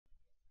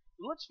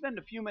So let's spend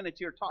a few minutes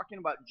here talking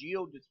about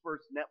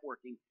geo-dispersed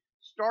networking,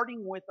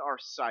 starting with our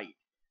site.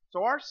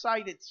 So our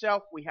site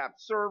itself, we have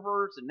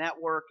servers and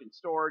network and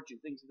storage and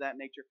things of that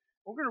nature.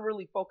 We're going to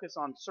really focus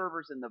on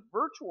servers and the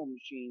virtual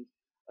machines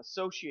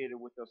associated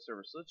with those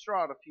servers. So let's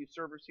draw out a few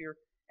servers here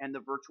and the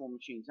virtual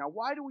machines. Now,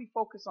 why do we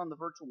focus on the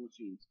virtual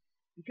machines?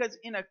 Because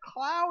in a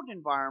cloud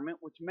environment,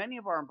 which many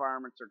of our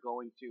environments are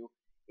going to,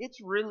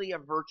 it's really a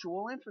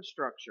virtual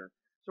infrastructure.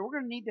 So we're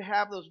going to need to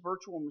have those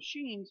virtual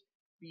machines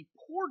be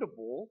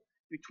portable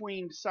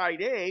between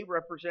site A,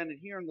 represented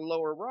here in the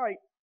lower right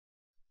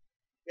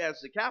as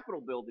the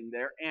Capitol building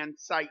there, and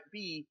site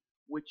B,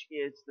 which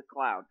is the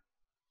cloud.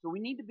 So we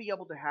need to be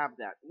able to have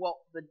that. Well,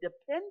 the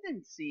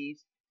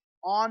dependencies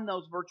on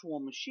those virtual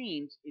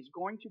machines is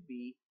going to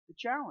be the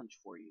challenge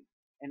for you.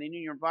 And in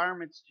your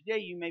environments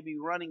today, you may be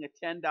running a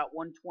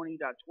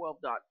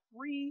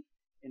 10.120.12.3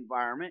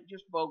 environment,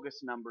 just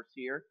bogus numbers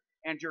here,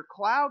 and your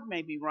cloud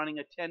may be running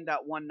a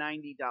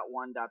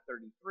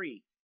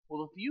 10.190.1.33.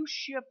 Well, if you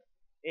ship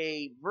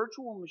a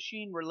virtual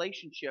machine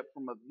relationship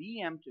from a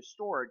VM to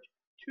storage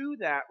to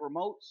that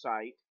remote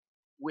site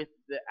with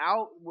the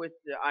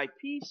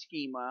IP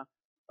schema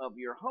of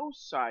your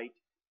host site,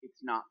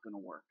 it's not going to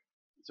work.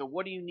 So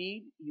what do you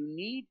need? You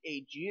need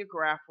a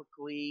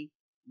geographically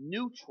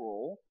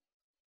neutral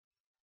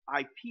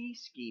IP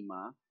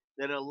schema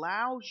that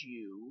allows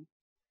you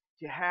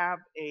to have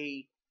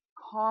a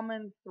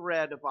common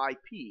thread of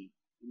IP,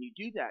 and you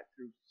do that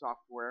through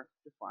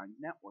software-defined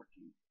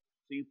networking.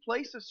 So you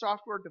place a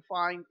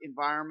software-defined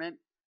environment,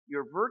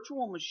 your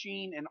virtual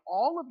machine, and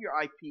all of your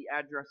IP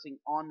addressing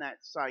on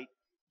that site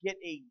get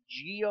a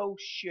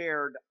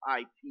geo-shared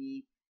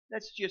IP.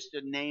 That's just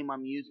a name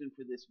I'm using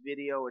for this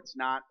video. It's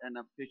not an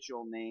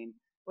official name,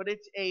 but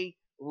it's a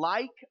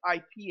like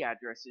IP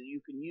address that you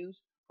can use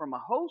from a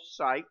host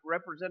site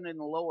represented in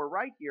the lower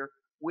right here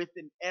with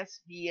an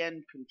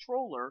SDN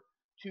controller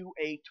to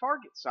a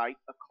target site,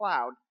 a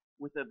cloud,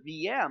 with a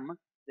VM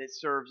that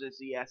serves as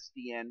the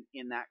SDN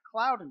in that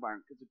cloud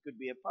environment, because it could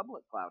be a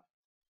public cloud.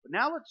 But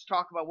now let's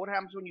talk about what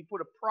happens when you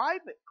put a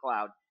private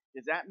cloud.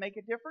 Does that make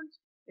a difference?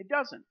 It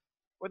doesn't.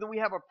 Whether we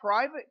have a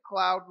private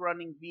cloud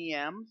running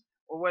VMs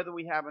or whether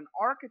we have an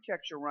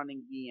architecture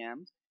running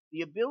VMs,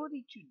 the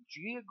ability to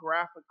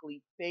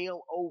geographically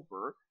fail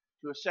over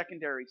to a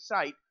secondary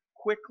site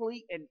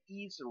quickly and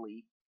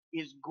easily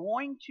is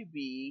going to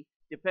be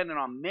dependent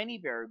on many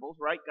variables,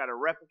 right? Got to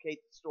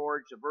replicate the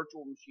storage, the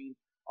virtual machine,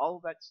 all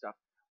of that stuff.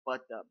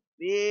 But the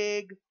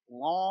big,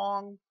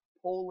 long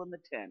pole in the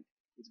tent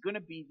is going to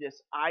be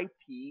this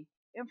IP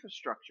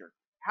infrastructure.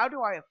 How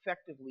do I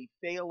effectively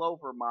fail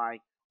over my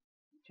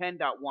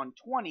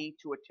 10.120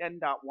 to a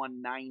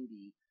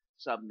 10.190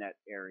 subnet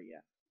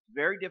area? It's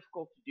very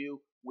difficult to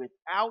do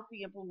without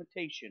the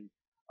implementation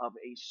of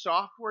a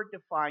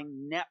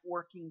software-defined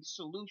networking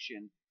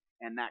solution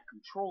and that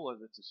controller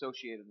that's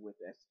associated with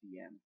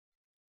SDN.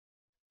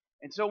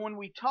 And so when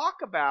we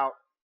talk about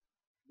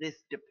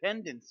this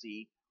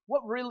dependency,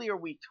 what really are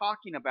we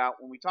talking about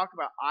when we talk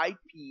about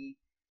IP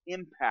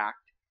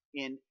impact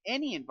in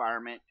any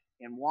environment,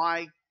 and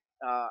why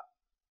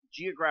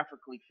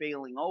geographically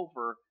failing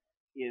over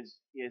is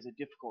a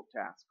difficult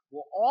task?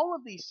 Well, all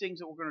of these things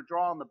that we're going to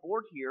draw on the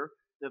board here,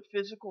 the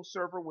physical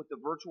server with the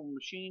virtual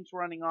machines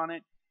running on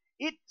it,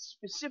 it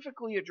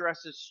specifically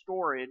addresses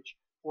storage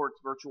for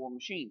its virtual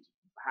machines.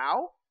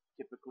 How?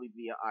 Typically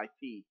via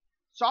IP.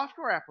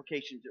 Software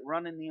applications that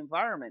run in the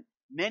environment,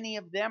 many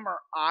of them are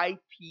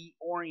IP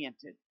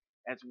oriented,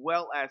 as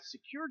well as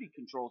security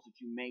controls that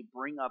you may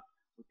bring up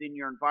within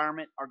your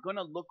environment are going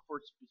to look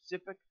for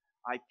specific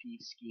IP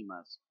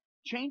schemas.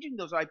 Changing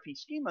those IP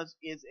schemas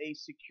is a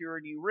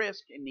security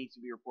risk and needs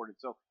to be reported.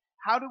 So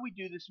how do we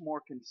do this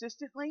more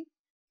consistently?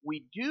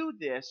 We do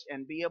this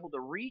and be able to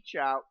reach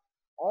out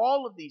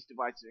all of these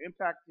devices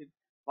impacted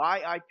by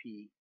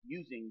IP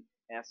using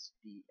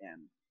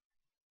SDN.